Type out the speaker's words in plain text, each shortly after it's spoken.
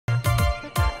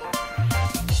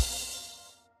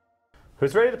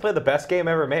Who's ready to play the best game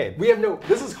ever made? We have no.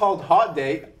 This is called Hot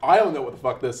Date. I don't know what the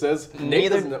fuck this is.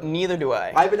 Nick doesn't know. Neither do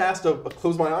I. I've been asked to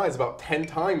close my eyes about 10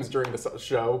 times during this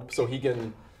show so he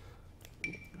can.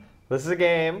 This is a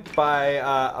game by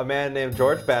a man named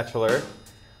George Batchelor.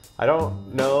 I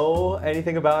don't know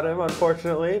anything about him,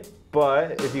 unfortunately,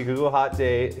 but if you Google Hot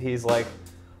Date, he's like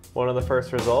one of the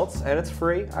first results, and it's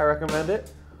free. I recommend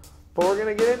it. But we're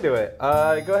gonna get into it.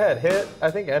 Go ahead, hit,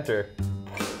 I think, enter.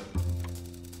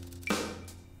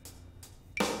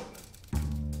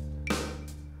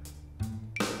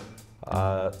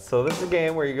 So this is a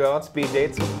game where you go on speed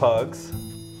dates with pugs.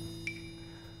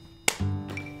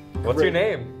 What's your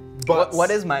name? Butts. What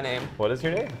is my name? What is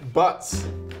your name? Butts.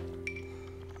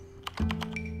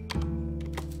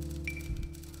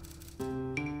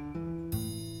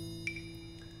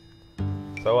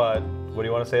 So, what do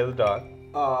you want to say to the dog?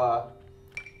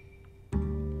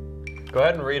 Go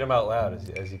ahead and read them out loud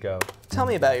as you go. Tell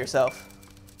me about yourself.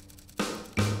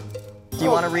 Do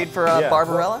you want to read for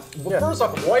Barbarella? Well, first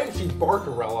off, why didn't she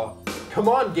Barbarella? Come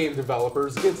on, game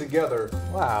developers, get together.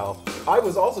 Wow. I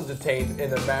was also detained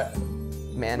in a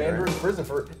Mandarin prison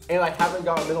and I haven't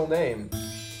got a middle name.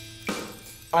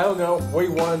 I don't know. What do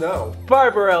you want to know?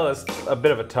 Barbarella's a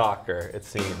bit of a talker, it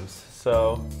seems.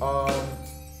 So, why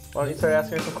don't you start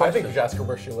asking her some I questions? think you should ask her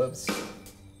where she lives.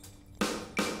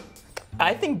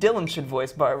 I think Dylan should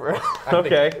voice Barbarella.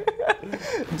 Okay.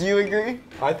 Do you agree?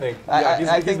 I think. I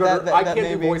Yeah, think better. that I can't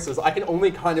may do be- voices. I can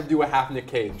only kind of do a half Nick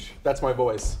Cage. That's my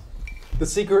voice. The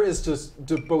secret is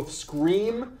to both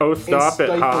scream Oh, and stop it,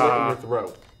 stifle it ha. in your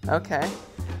throat. Okay.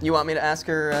 You want me to ask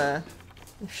her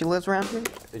if she lives around here?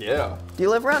 Yeah. Do you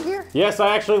live around here? Yes,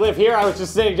 I actually live here. I was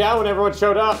just sitting down when everyone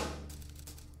showed up.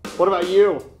 What about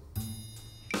you?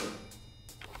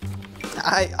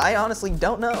 I honestly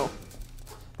don't know.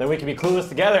 Then we can be clueless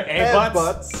together, eh, And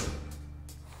butts? butts.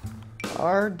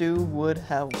 Ardu would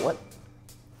have what?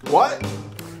 What?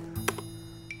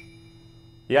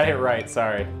 You got it right,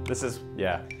 sorry. This is,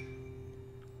 yeah.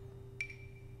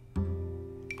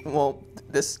 Well,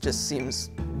 this just seems...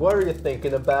 What are you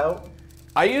thinking about?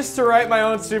 I used to write my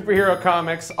own superhero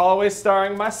comics, always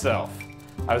starring myself.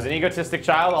 I was an egotistic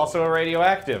child, also a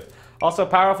radioactive. Also a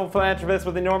powerful philanthropist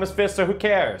with enormous fists, so who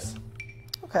cares?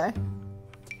 Okay.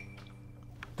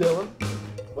 Dylan,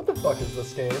 what the fuck is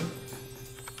this game?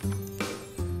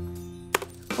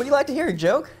 Would you like to hear a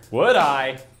joke? Would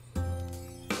I?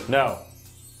 No.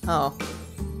 Oh.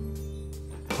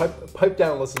 Pipe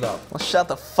down, listen up. Well, shut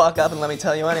the fuck up and let me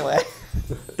tell you anyway. ...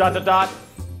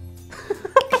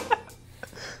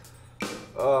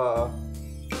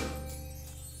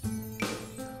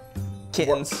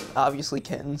 Kittens. Obviously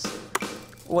kittens.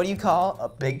 What do you call a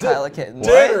big pile of kittens?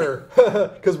 Dinner!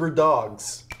 Because we're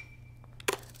dogs.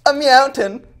 A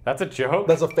meowton. That's a joke?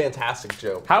 That's a fantastic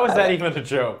joke. How is that even a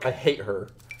joke? I hate her.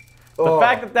 The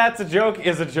fact that that's a joke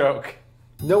is a joke.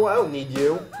 No, I don't need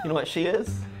you. You know what she is?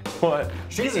 What?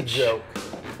 She's a joke.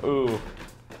 Ooh.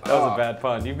 That was a bad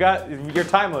pun. You're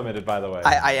time limited, by the way.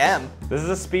 I am. This is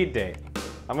a speed date.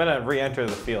 I'm gonna re-enter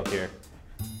the field here.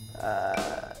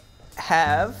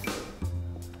 Have.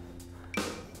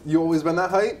 You always been that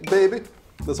height, baby?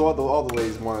 That's all the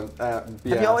ladies want. Have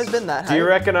you always been that high? Do you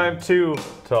reckon I'm too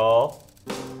tall?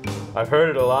 I've heard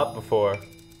it a lot before.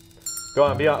 Go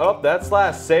on, be on. Oh, that's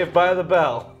last. Saved by the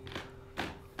bell.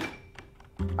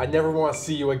 I never want to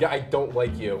see you again. I don't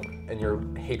like you and your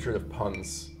hatred of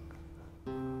puns.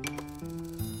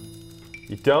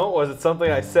 You don't? Was it something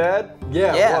I said?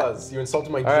 Yeah, Yeah. it was. You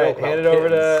insulted my All joke. right, about hand it over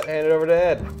kittens. to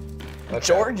Ed. Okay.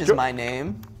 George is my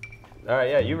name. All right,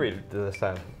 yeah, you read it this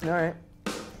time. All right.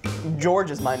 George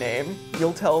is my name.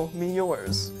 You'll tell me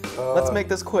yours. Let's make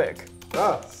this quick.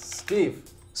 Steve.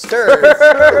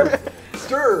 Stir.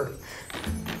 Stir.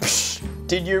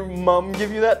 Did your mom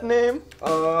give you that name?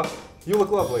 You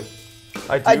look lovely.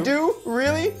 I do?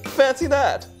 Really? Fancy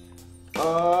that.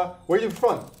 Where are you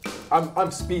from?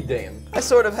 I'm speed dating. I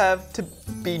sort of have to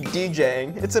be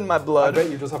DJing. It's in my I blood. bet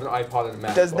you just have an iPod and a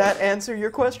MacBook. Does that answer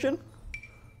your question?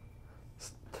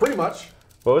 Pretty much.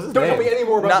 What was his Don't name? tell me any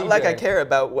more about Not DJing. like I care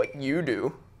about what you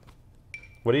do.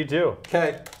 What do you do?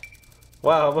 Okay.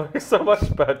 Wow, I'm learning so much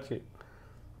about you.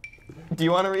 Do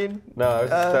you want to read? No,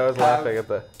 I was laughing at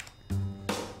the...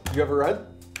 You ever read?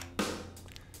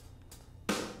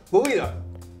 Lolita.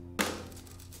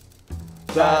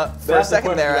 For a That's the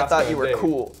second question there, I asked thought on you a were date.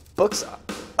 cool. Books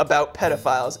about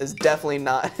pedophiles is definitely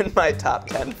not in my top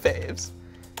 10 faves.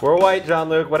 We're white, John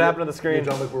Luke. What happened to the Me screen? and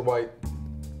John Luke were white.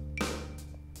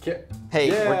 Hey,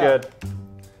 Yeah. We're good.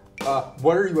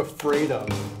 What are you afraid of?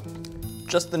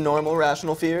 just the normal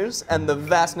rational fears and the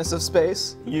vastness of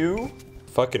space. You?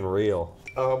 Fucking real.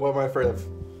 What am I afraid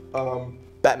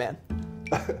of? Batman.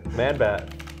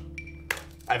 Man-Bat.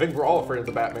 I think we're all afraid of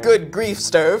the Batman. Good grief,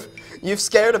 Sturve. You've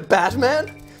scared of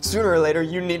Batman? Sooner or later,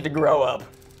 you need to grow up.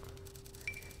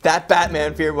 That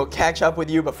Batman fear will catch up with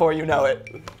you before you know it.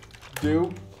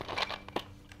 You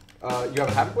have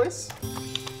a happy place?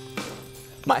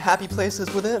 My happy place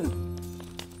is within.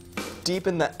 Deep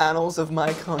in the annals of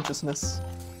my consciousness.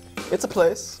 It's a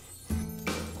place.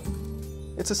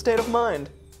 It's a state of mind.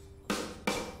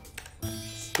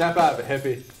 Snap out of it,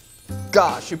 hippie.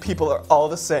 Gosh, you people are all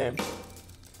the same.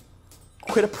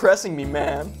 Quit oppressing me,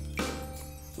 man.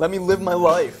 Let me live my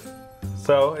life.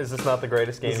 So, is this not the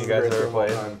greatest game This you is the guys greatest ever game of all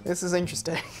played? time. This is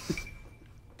interesting.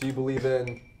 Do you believe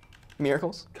in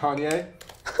Miracles? Kanye?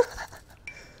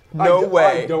 No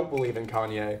way. I don't believe in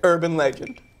Kanye. Urban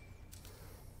legend.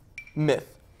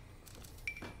 Myth.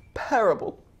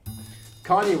 Parable.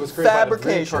 Kanye was created by the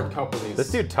Fabrication. card companies.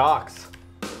 This dude talks.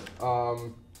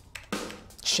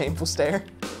 Shameful stare.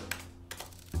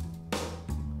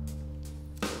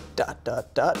 Dot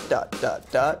dot dot dot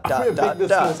dot dot I'm dot gonna dot make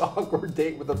this the most dot. awkward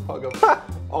date with a pug of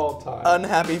all time.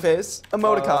 Unhappy face.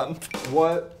 Emoticon.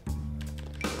 What?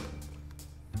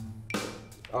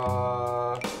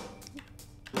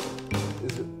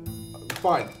 Is it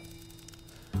fine?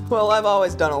 Well, I've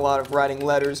always done a lot of writing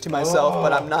letters to myself,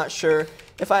 but Oh. I'm not sure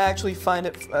if I actually find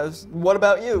it. What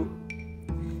about you?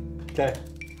 Okay.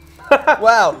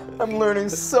 Wow, I'm learning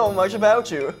so much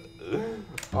about you.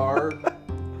 Are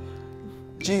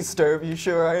Geez, Sturve, you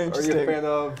sure are you interesting. a fan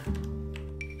of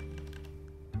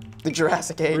The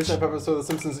Jurassic Age. recent episodes of The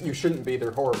Simpsons? You shouldn't be.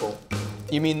 They're horrible.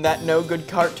 You mean that no good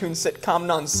cartoon sitcom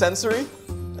nonsensory?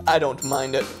 I don't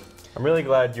mind it. I'm really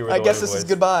glad you were I the guess one who this is voiced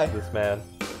goodbye. This man.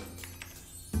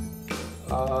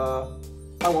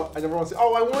 I never want to see.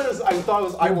 Oh, I wanted to. I thought it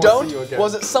was. I You want don't? to see you again.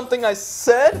 Was it something I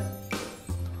said?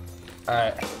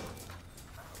 Alright.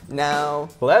 Now,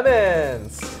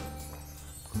 Lemons!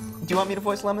 do you want me to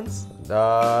voice Lemons?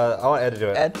 I want Ed to do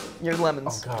it. Ed, you're Oh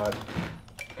Lemons. God.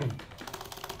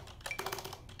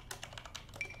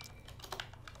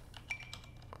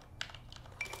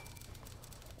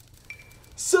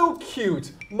 So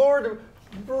cute. Lord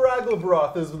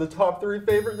Braglebroth is the top 3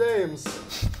 favorite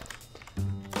names.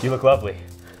 You look lovely.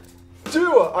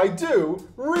 Do I do?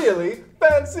 Really?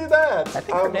 Fancy that. I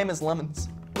think her name is Lemons.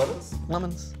 Lemons?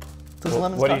 Lemons. Does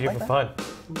Lemons What do talk you do like for that?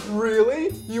 fun? Really?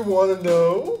 You want to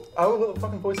know? I don't know what the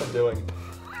fucking voice I'm doing.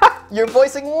 You're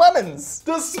voicing Lemons!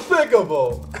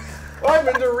 Despicable! I'm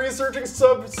into researching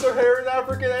sub-Saharan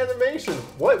African animation.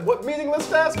 What meaningless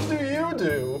tasks do you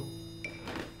do?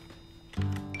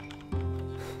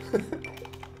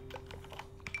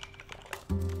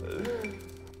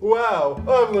 Wow,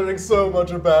 I'm learning so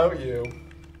much about you.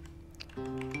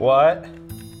 What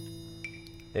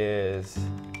is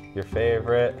your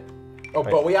favorite? Oh,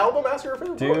 Wait. Bowie album? Ask your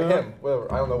favorite Do- Bowie. Him.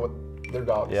 Whatever. I don't know what their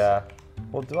dogs. Yeah.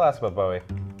 We'll ask about Bowie.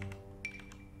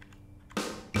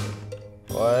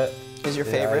 What Is your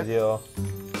the favorite? ideal?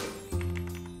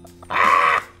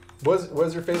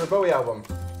 What's your favorite Bowie album?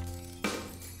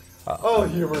 I'll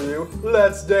humor you.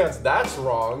 Let's Dance. That's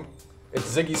wrong.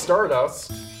 It's Ziggy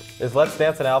Stardust. Is Let's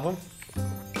Dance an album?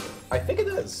 I think it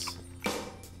is.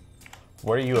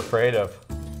 What are you afraid of?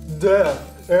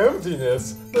 Death,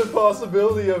 emptiness, the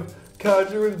possibility of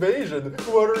kaiju invasion.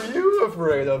 What are you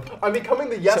afraid of? I'm becoming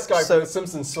the yes guy so- for The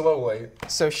Simpsons slowly.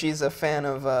 So she's a fan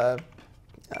of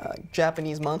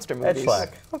Japanese monster movies.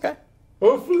 Schlack. Okay.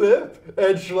 Oh, flip,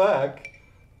 Ed Schlack.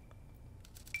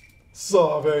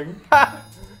 Sobbing.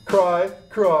 Cry,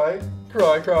 cry,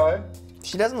 cry, cry.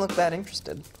 She doesn't look that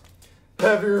interested.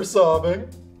 Heavier sobbing.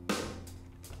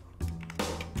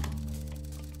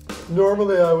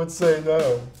 Normally I would say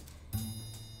no.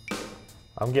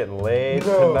 I'm getting laid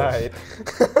No. tonight.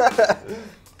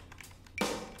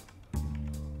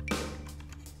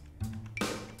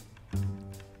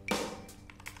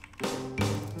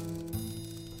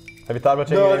 Have you thought about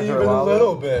changing your Not name even for a a while?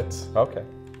 little bit. Okay.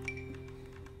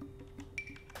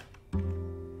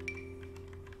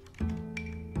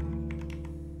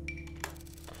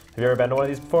 Have you ever been to one of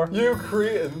these before? You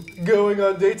cretin, going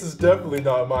on dates is definitely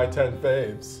not my 10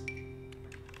 faves.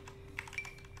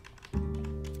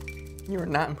 You were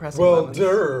not impressed. Well, Lemons.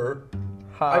 durr.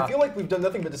 Ha. I feel like we've done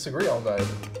nothing but disagree all night.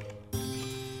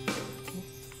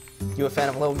 You a fan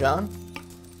of Lil Jon?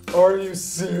 Are you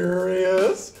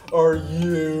serious? Are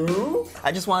you?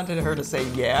 I just wanted her to say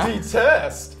yeah.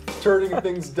 Detest turning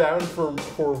things down for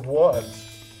what?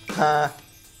 Huh.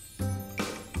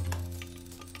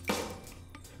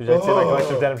 Did you like to see my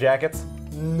collection Oh. of denim jackets?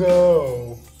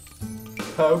 No.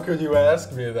 How could you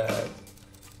ask me that?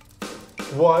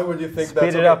 Why would you think that's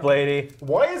Speed it okay? up, lady.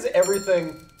 Why is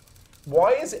everything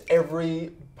Why is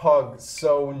every pug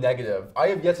so negative? I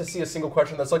have yet to see a single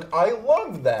question that's like, I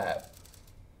love that.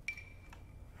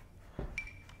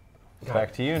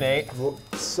 Back to you, Nate. Well,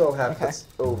 so happy Okay. that's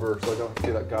over, so I don't have to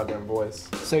hear that goddamn voice.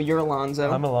 So you're Alonzo.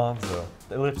 I'm Alonzo.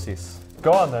 Ellipses.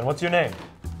 Go on then. What's your name?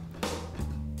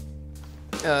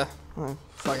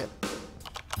 Fuck it.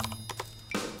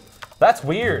 That's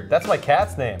weird. That's my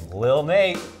cat's name, Lil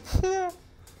Nate.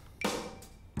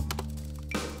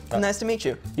 Nice to meet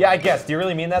you. Yeah, I guess. Do you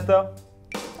really mean that though?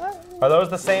 Are those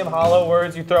the same hollow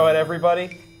words you throw at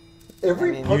everybody?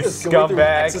 Every mean, pug you is going through an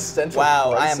scumbag. existential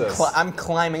Wow, crisis. I'm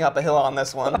climbing up a hill on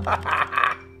this one.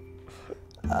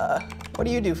 What do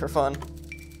you do for fun?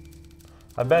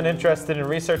 I've been interested in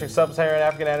researching sub-Saharan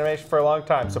African animation for a long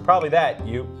time, so probably that,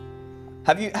 you.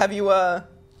 Have you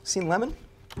seen Lemon?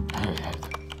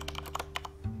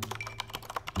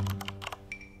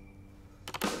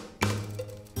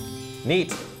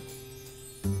 Neat.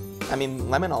 I mean,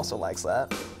 Lemon also likes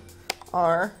that.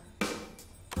 Are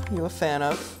you a fan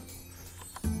of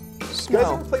You guys ever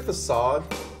snow? play Facade?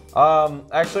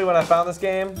 Actually, when I found this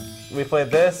game, we played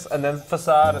this, and then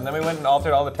Facade, and then we went and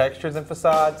altered all the textures in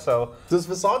Facade, so, Does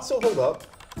Facade still hold up?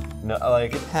 no,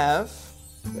 like, Have?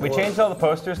 we changed all the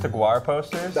posters to Guar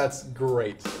posters. That's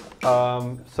great.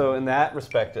 So in that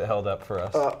respect, it held up for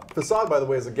us. Facade, by the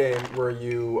way, is a game where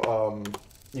you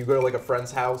you go to like a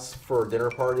friend's house for a dinner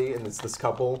party, and it's this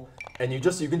couple, and you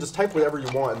can just type whatever you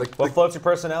want. What floats your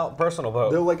personal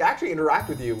vote? They'll like actually interact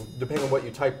with you depending on what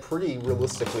you type pretty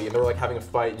realistically, and they're like having a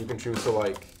fight, and you can choose to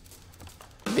like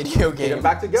Video get game. them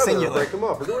back together, or Singular. break them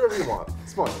up, or do whatever you want.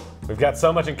 It's fun. We've got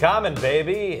so much in common,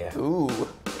 baby. Ooh.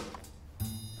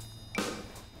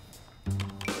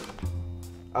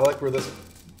 I like where this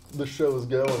show is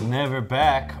going. Never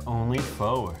back, only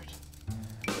forward.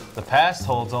 The past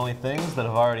holds only things that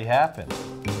have already happened.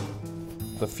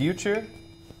 The future,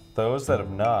 those that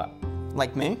have not.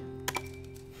 Like me?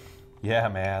 Yeah,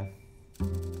 man.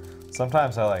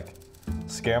 Sometimes I like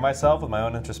scare myself with my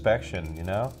own introspection, you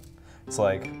know? It's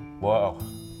like, whoa.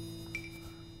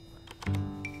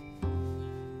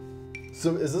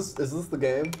 So is this the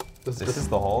game? This is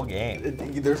the whole game.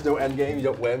 There's no end game. You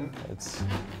don't win. It's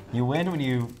you win when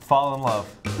you fall in love.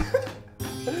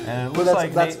 And it But looks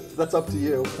like that's up to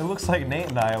you. It looks like Nate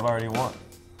and I have already won.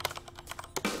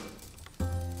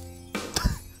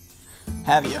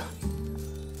 Have you?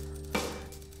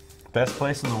 Best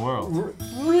place in the world.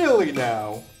 Really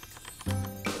now?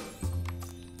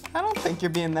 I don't think you're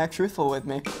being that truthful with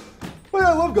me. Oh yeah,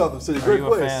 I love Gotham City. Great you a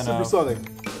place. fan Super of- sunny.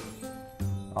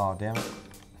 Oh, damn it.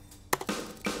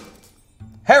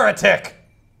 Heretic!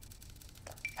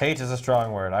 Hate is a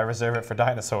strong word. I reserve it for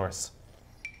dinosaurs.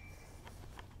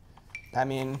 I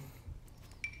mean,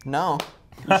 no,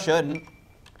 you shouldn't.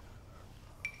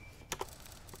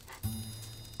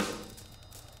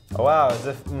 Oh wow, as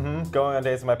if, going on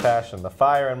days of my passion. The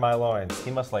fire in my loins.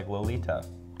 He must like Lolita.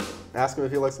 Ask him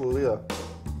if he likes Lolita.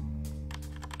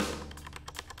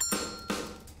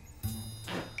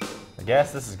 I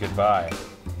guess this is goodbye.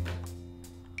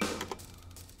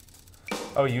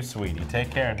 Oh, you sweetie. Take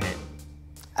care, Nate.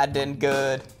 I did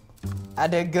good. I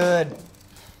did good.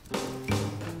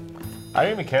 I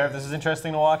don't even care if this is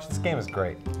interesting to watch. This game is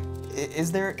great.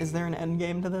 Is there an end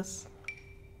game to this?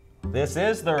 This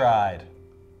is the ride.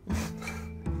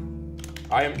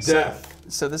 I am death.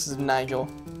 So this is Nigel.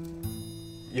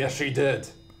 Yes, she did.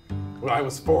 When I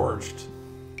was forged.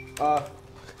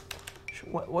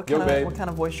 What Yo, kind babe. what kind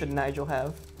of voice should Nigel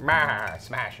have?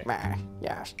 Smash it. Meh.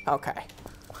 Yes. Okay.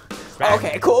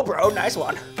 Okay. Cool, bro. Nice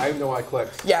one. I even know why I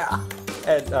clicked. Yeah.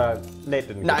 And Nate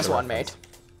didn't. get Nice the one, reference.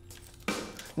 mate.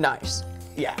 Nice.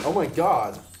 Yeah. Oh my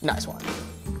god. Nice one.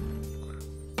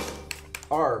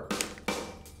 R.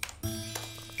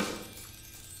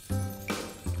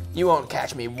 You won't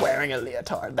catch me wearing a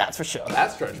leotard, that's for sure.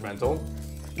 That's judgmental.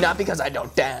 Not because I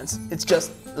don't dance. It's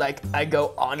just like I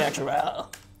go au naturel.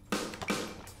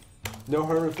 No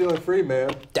harm in feeling free,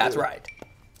 man. That's right.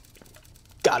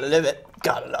 Gotta live it.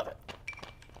 Gotta love it.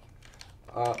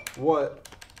 What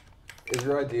is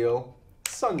your ideal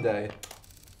Sunday?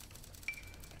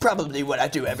 Probably what I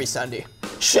do every Sunday.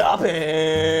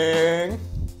 Shopping.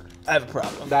 I have a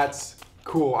problem. That's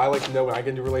cool. I like to know when I get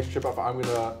into a relationship if I'm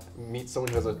gonna meet someone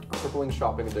who has a crippling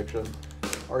shopping addiction.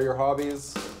 Are your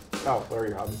hobbies? Oh, what are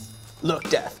your hobbies? Look,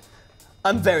 Death.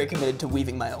 I'm very committed to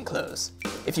weaving my own clothes.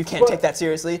 If you can't But- take that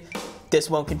seriously, this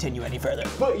won't continue any further.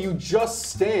 But you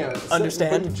just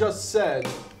Understand? But you just said.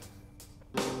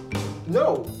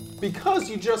 No, because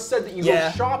you just said that you Yeah.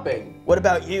 go shopping. What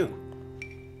about you?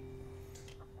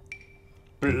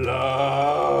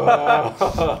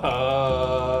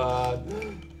 Blood.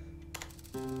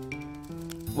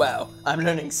 Wow, I'm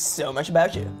learning so much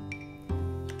about you.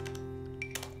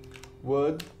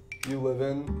 Would you live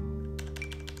in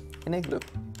An igloo.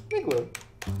 Igloo?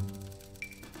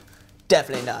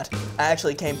 Definitely not. I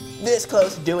actually came this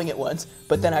close to doing it once,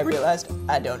 but then I realized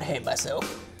I don't hate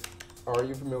myself. Are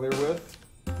you familiar with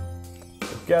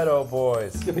Ghetto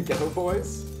Boys. the Ghetto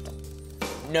Boys?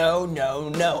 No, no,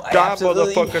 no. I Die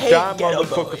absolutely motherfucker, hate die Ghetto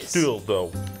motherfucker Boys. still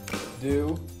though.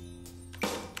 Do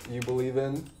you believe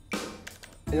in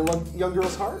a young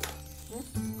girl's heart?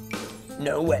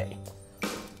 No way.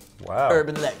 Wow.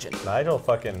 Urban legend. Nigel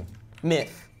fucking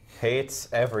Myth. hates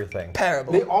everything.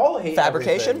 Parable. They all hate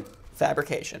Fabrication. everything.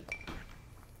 Fabrication.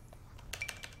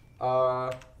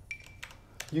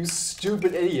 You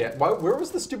stupid idiot. Where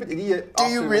was the stupid idiot? Do you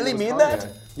option when really it was mean Kanye? that?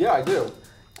 Yeah, I do.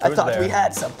 I Who's thought there? we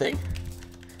had something.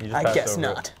 You just I passed guess over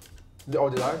not. it. Oh,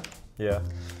 did I? Yeah.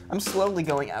 I'm slowly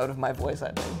going out of my voice,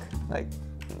 I think. Like,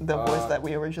 the voice that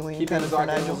we originally Keeping intended for Zach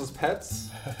Nigel. animals as pets?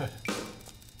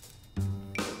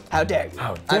 How dare you?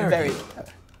 How dare I'm very, you.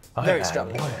 very I'm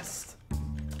strong. analyst.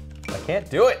 I can't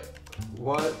do it.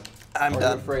 What I'm are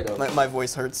done. you afraid of? My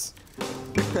voice hurts.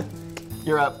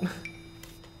 You're up.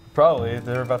 Probably.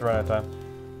 They're about to run out of time.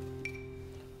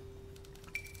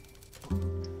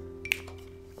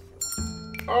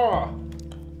 Oh!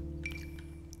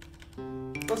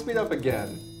 Let's meet up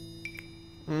again.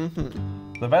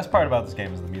 The best part about this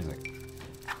game is the music.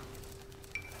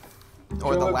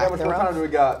 Or the How lack much more time thereof. do we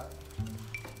got?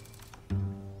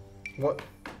 What?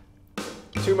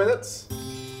 2 minutes?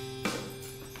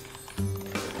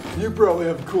 You probably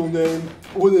have a cool name.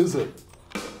 What is it?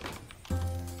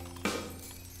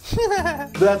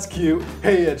 That's cute.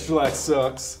 Hey, Ed Schlack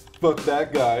sucks. Fuck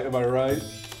that guy, am I right?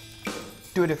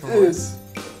 Do a different voice.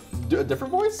 Is a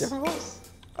different voice? Different voice.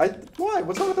 Why?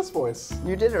 What's wrong with this voice?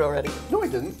 You did it already. No, I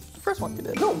didn't. The first one you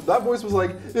did. No, that voice was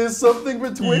like, is something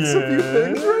betwixt a few Yeah.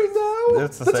 things right now?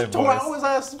 It's the That's same How voice. is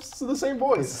that the same It's the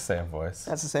voice? same voice.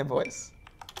 That's the same voice.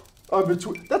 This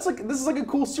is like a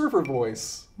cool surfer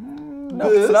voice. No,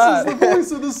 This it's not. is the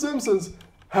voice of The Simpsons.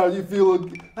 How do you feel?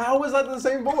 How is that the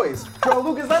same voice? John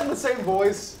Luke, is that the same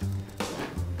voice?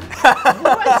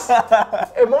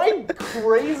 What? Am I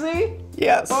crazy?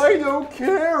 Yes. I don't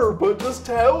care, but just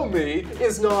tell me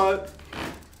it's not.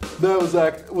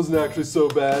 Wasn't actually so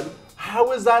bad.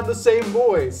 How is that the same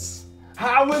voice?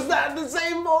 How is that the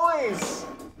same voice?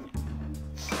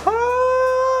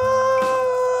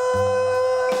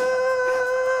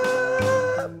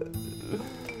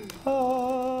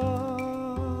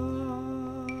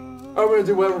 I'm gonna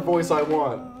do whatever voice I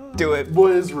want. Do it.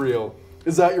 What is real?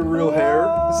 Is that your real hair?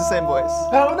 It's the same voice.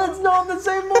 How? That's not the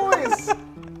same voice.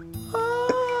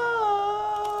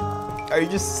 Are you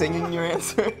just singing your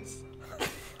answers?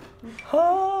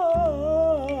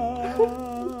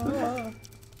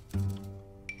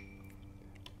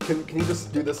 Can you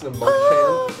just do this in a monk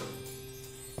chant?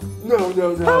 No,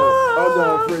 I'm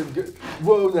not afraid to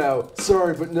whoa now,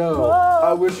 sorry, but no.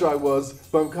 I wish I was,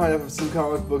 but I'm kind of some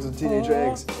comic books and teenage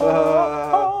angst.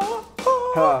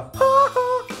 Ha.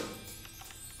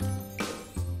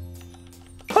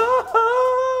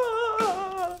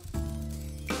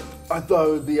 I thought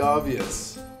it would be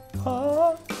obvious.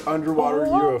 Underwater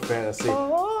Euro fantasy.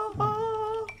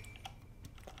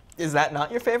 Is that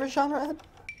not your favorite genre, Ed?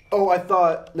 Oh, I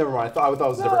thought. Never mind. I thought it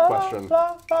was a different question.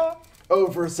 Oh,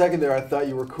 for a second there, I thought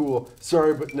you were cool.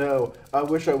 Sorry, but no. I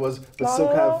wish I was, but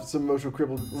some emotional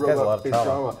crippled guy's a lot of robot-based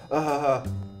trauma. drama.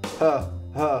 Ha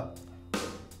ha.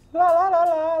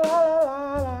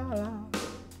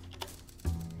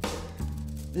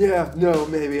 Yeah, no,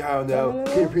 maybe, I don't know.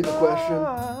 Can you repeat the question?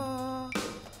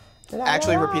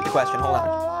 Actually, repeat the question. Hold on.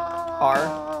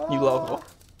 Are you local?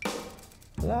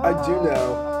 I do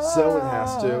know. Someone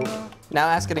has to. Now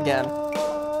ask it again.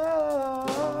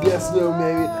 Yes, no,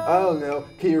 maybe. I don't know.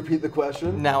 Can you repeat the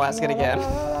question? Now ask it again.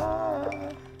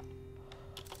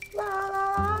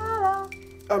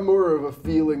 I'm more of a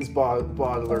feelings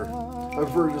bottler. I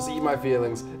prefer to just eat my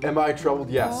feelings. Am I troubled?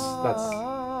 Yes.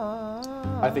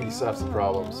 I think you still have some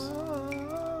problems.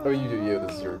 Oh, you do you.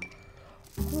 This is your.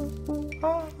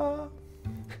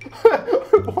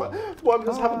 What? I'm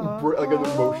just having like an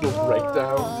emotional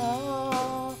breakdown.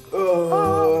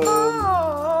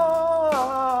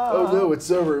 Oh no, it's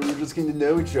over. We're just getting to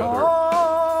know each other.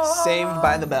 Saved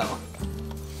by the Bell.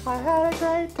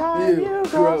 Ew,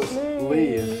 gross.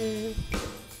 Leave.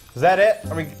 Is that it?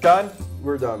 Are we done?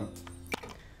 We're done.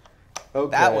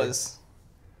 Okay. That was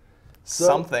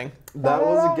something. That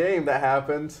was a game that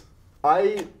happened.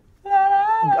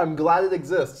 I'm glad it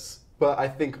exists, but I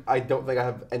don't think I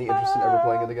have any interest in ever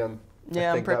playing it again.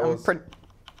 Yeah, I I'm, think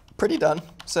pretty done.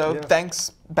 So Yeah.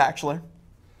 thanks, Bachelor.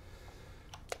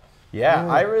 Yeah,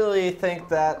 I really think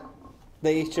that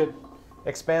they should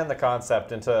expand the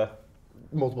concept into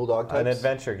Multiple dog types. an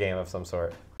adventure game of some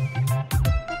sort.